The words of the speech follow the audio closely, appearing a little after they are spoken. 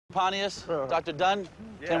Pontius, Dr. Dunn,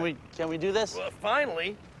 Yeah. can we do this? Well,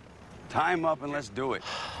 finally. Time up and let's do it.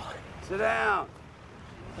 Sit down.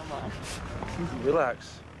 Come on.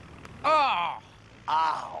 Relax. Oh!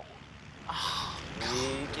 Ow!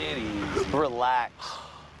 Take it easy. Relax.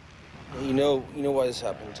 You know why this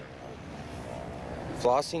happened.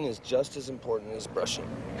 Flossing is just as important as brushing.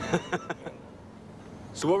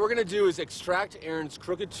 So what we're gonna do is extract Aaron's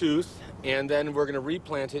crooked tooth, and then we're gonna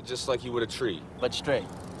replant it just like you would a tree. But straight.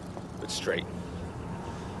 But straight.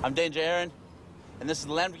 I'm Danger Aaron, and this is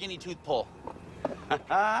the Lamborghini tooth pull.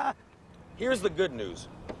 Here's the good news.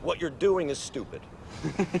 What you're doing is stupid.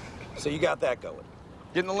 So you got that going.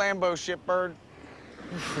 Get in the Lambo, shitbird.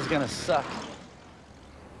 This is gonna suck.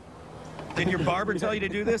 Did your barber tell you to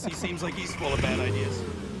do this? He seems like he's full of bad ideas.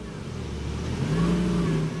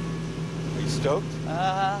 Are you stoked? It's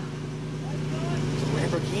a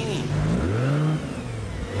Lamborghini.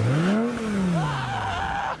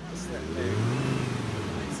 Isn't that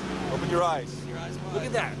big? Open your eyes. Look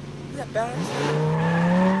at that. Look at that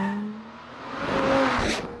badass.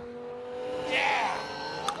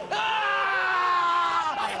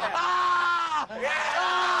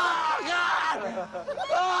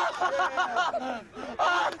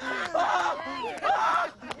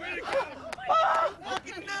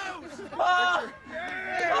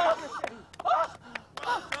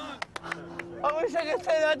 I wish I could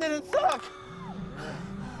say that didn't suck.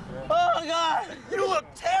 Oh, God. You look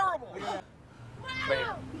terrible.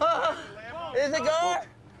 Is it gone?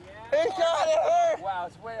 It's gone. It hurt. Wow,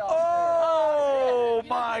 it's way off. Oh,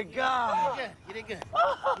 my God. You did good.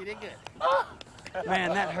 You did good.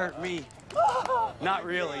 Man, that hurt me. Not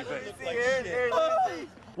really, but... Oh,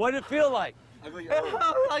 What did it feel like? it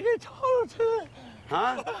felt like a total tooth.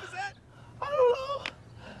 Huh? I don't know.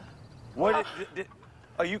 What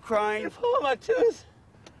are you crying? You're pulling my tooth.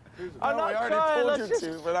 I'm not trying. Let's just...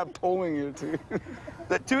 tooth, but I'm pulling your tooth.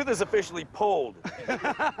 The tooth is officially pulled. Remember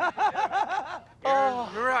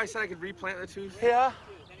how I said I could replant the tooth? Yeah.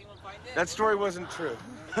 That story wasn't true.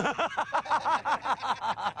 I'm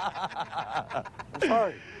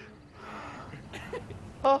sorry.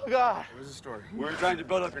 Oh, God. It was a story. We're trying to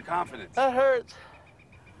build up your confidence. That hurts.